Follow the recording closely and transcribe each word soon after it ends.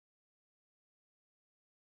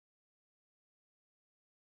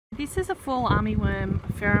This is a fall armyworm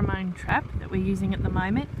pheromone trap that we're using at the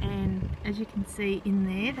moment, and as you can see in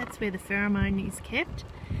there, that's where the pheromone is kept.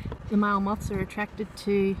 The male moths are attracted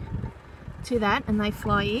to that and they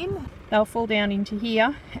fly in. They'll fall down into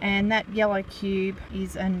here, and that yellow cube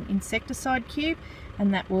is an insecticide cube,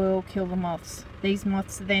 and that will kill the moths. These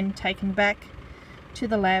moths are then taken back to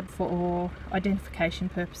the lab for identification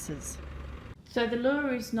purposes. So the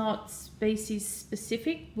lure is not species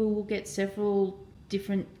specific. We will get several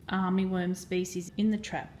different armyworm species in the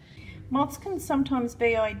trap. Moths can sometimes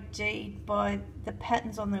be ID'd by the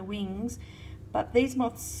patterns on their wings, but these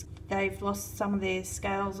moths, they've lost some of their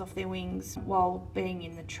scales off their wings while being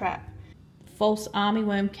in the trap. False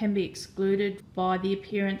armyworm can be excluded by the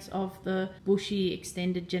appearance of the bushy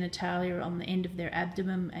extended genitalia on the end of their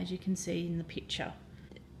abdomen, as you can see in the picture.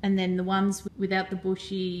 And then the ones without the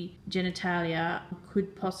bushy genitalia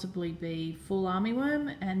could possibly be full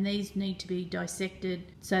armyworm, and these need to be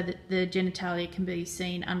dissected so that the genitalia can be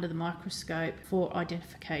seen under the microscope for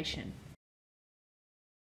identification.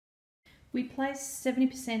 We place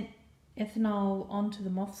 70% ethanol onto the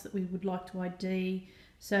moths that we would like to ID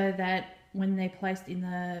so that when they're placed in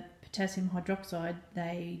the potassium hydroxide,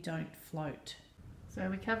 they don't float. So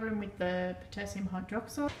we cover them with the potassium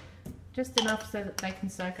hydroxide, just enough so that they can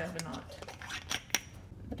soak overnight.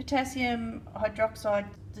 The potassium hydroxide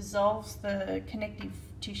dissolves the connective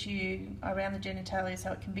tissue around the genitalia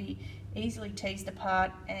so it can be easily teased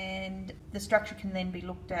apart, and the structure can then be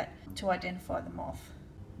looked at to identify the moth.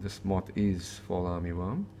 This moth is fall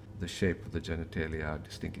armyworm. The shape of the genitalia are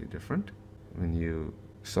distinctly different. When you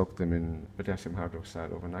soak them in potassium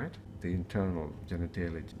hydroxide overnight, the internal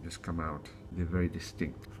genitalia just come out. They're very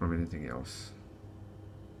distinct from anything else.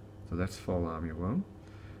 So that's fall armyworm.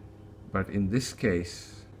 But in this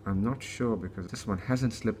case, I'm not sure because this one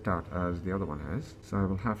hasn't slipped out as the other one has. So I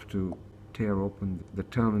will have to tear open the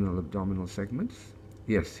terminal abdominal segments.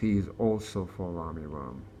 Yes, he is also fall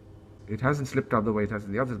armyworm. It hasn't slipped out the way it has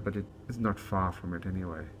in the others, but it is not far from it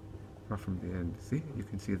anyway. Far from the end. See? You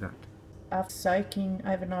can see that. After soaking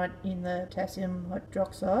overnight in the potassium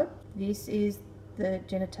hydroxide, this is the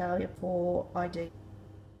genitalia for ID.